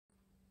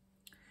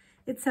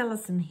It's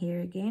Alison here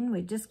again.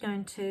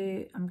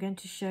 I'm going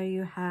to show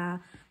you how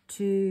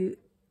to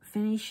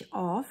finish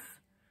off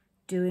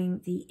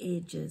doing the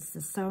edges, the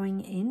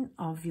sewing in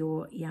of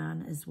your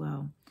yarn as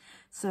well.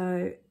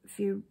 So if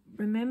you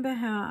remember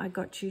how I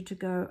got you to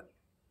go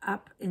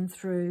up and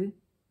through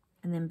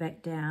and then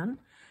back down.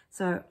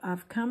 So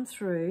I've come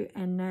through,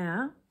 and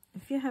now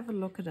if you have a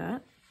look at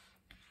it,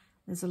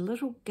 there's a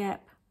little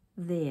gap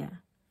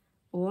there.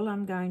 All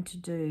I'm going to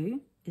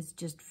do is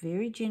just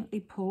very gently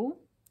pull,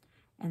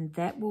 and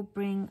that will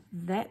bring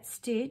that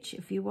stitch.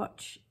 If you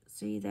watch,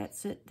 see,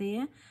 that's it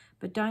there,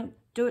 but don't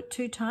do it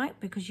too tight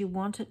because you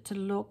want it to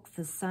look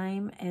the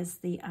same as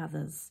the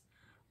others.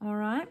 All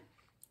right,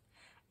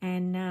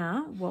 and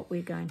now what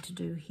we're going to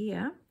do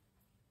here,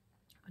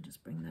 I'll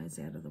just bring those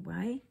out of the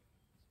way.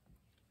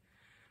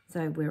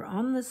 So we're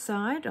on the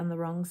side, on the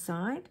wrong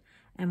side,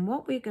 and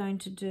what we're going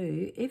to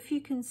do, if you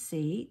can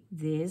see,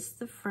 there's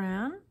the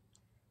frown,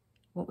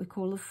 what we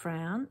call a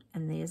frown,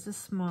 and there's a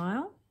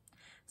smile.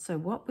 So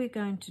what we're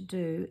going to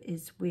do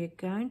is we're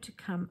going to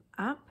come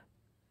up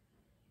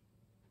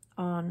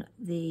on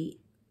the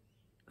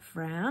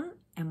frown,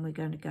 and we're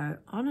going to go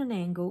on an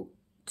angle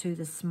to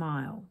the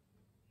smile.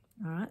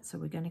 All right, so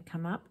we're going to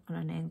come up on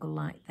an angle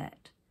like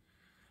that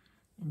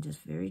and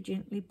just very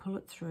gently pull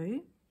it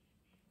through.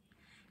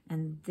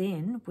 And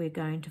then we're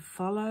going to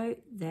follow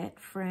that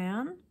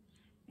frown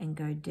and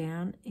go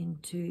down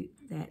into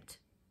that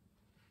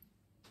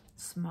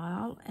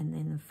smile and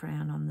then the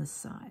frown on this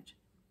side.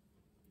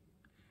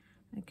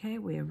 Okay,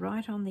 we're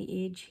right on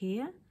the edge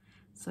here.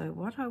 So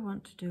what I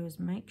want to do is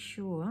make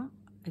sure,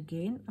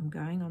 again, I'm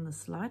going on the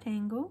slight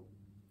angle,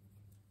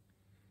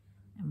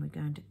 and we're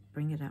going to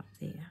bring it up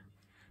there.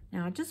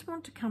 Now I just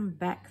want to come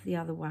back the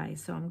other way,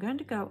 so I'm going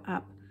to go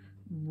up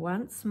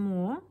once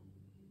more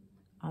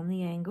on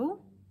the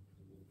angle,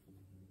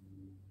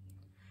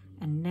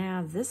 and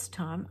now this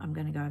time I'm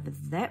going to go over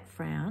that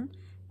frown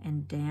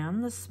and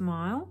down the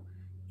smile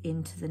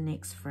into the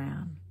next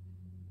frown.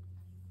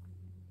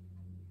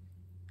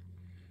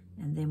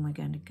 And then we're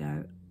going to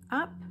go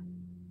up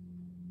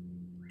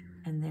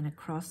and then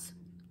across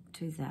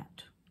to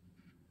that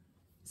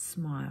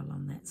smile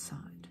on that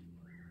side.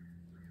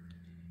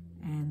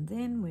 And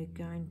then we're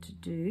going to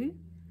do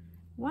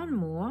one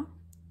more,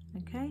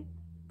 okay,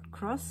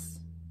 across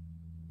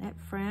that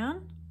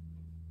frown.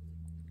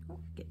 Oh,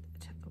 get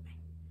that out of the way.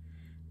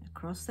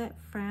 Across that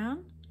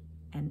frown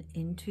and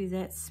into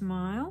that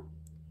smile,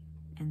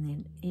 and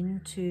then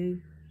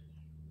into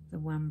the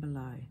one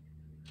below.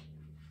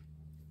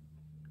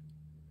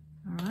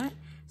 All right,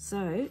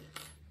 so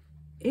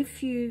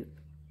if you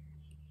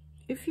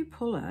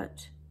pull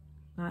it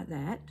like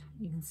that,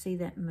 you can see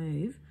that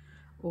move.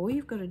 All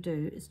you've got to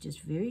do is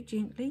just very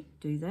gently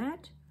do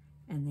that,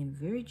 and then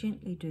very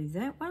gently do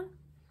that one,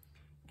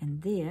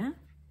 and there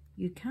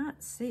you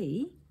can't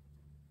see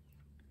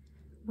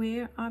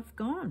where I've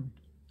gone,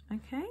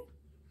 okay?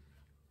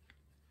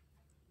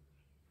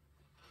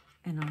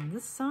 And on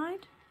this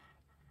side,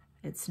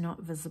 it's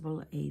not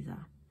visible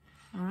either.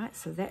 All right,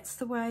 so that's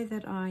the way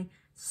that I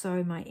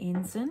sew my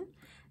ends in.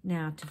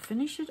 Now to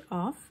finish it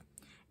off,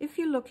 if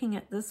you're looking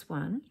at this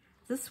one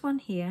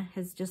here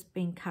has just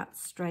been cut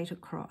straight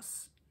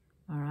across.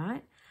 All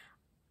right,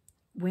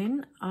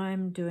 when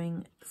I'm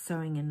doing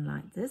sewing in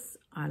like this,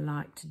 I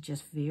like to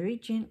just very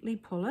gently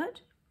pull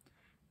it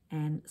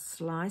and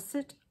slice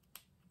it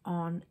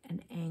on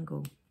an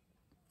angle,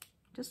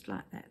 just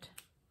like that.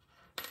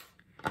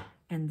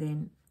 And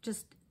then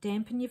just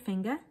dampen your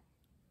finger,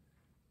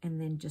 and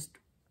then just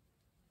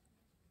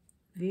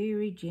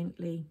very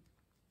gently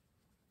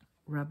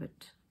rub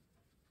it.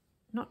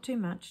 Not too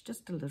much,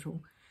 just a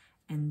little.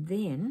 And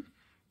then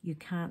you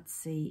can't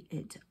see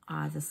it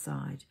either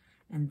side.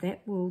 And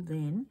that will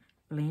then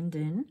blend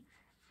in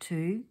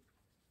to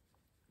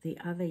the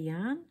other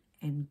yarn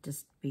and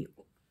just be,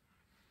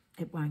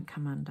 it won't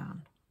come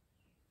undone.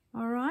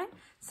 All right,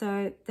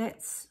 so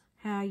that's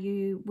how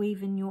you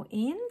weave in your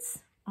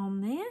ends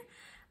on there.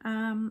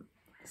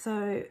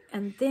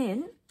 And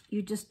then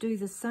you just do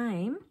the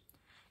same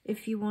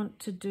if you want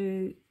to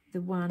do the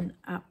one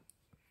up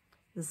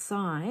the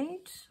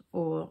side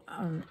or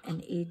on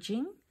an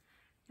edging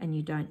and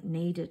you don't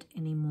need it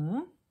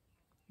anymore,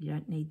 you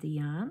don't need the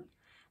yarn.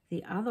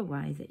 The other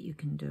way that you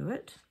can do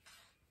it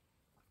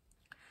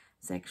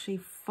is actually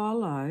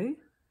follow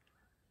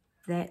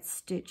that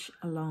stitch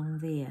along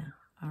there.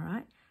 All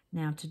right,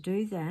 now to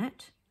do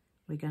that,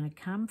 we're going to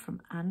come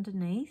from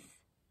underneath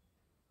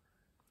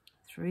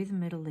through the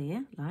middle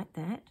there, like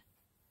that,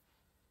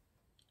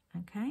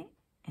 okay,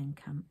 and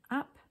come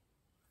up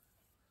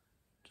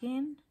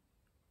again,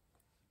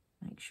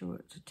 make sure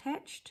it's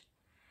attached,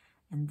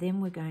 and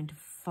then we're going to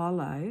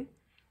follow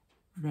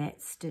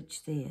that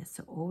stitch there.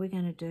 So all we're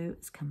going to do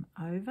is come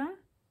over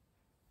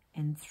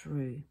and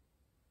through,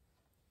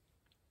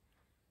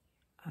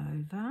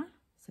 over,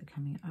 so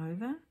coming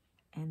over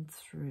and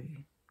through.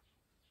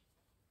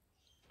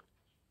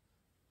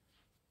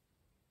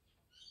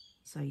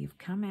 So you've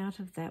come out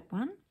of that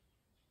one,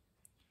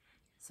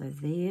 So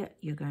there,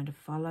 you're going to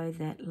follow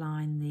that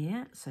line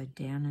there, so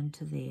down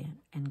into there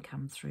and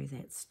come through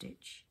that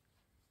stitch.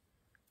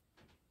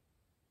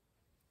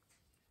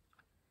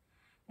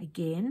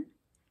 Again,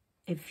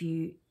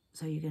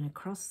 so you're going to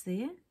cross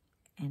there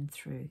and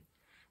through.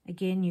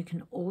 Again, you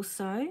can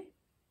also,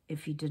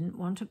 if you didn't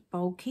want it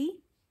bulky,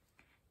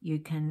 you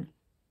can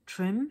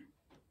trim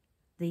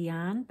the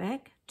yarn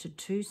back to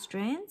 2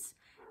 strands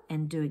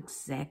and do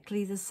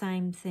exactly the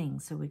same thing.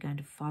 So we're going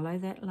to follow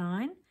that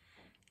line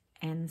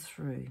and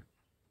through.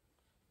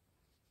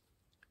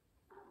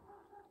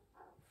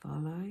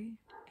 Follow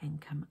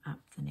and come up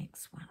the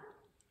next one.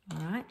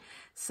 All right,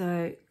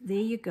 so there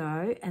you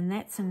go, and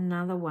that's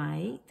another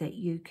way that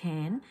you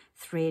can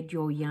thread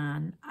your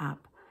yarn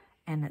up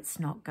and it's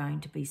not going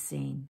to be seen.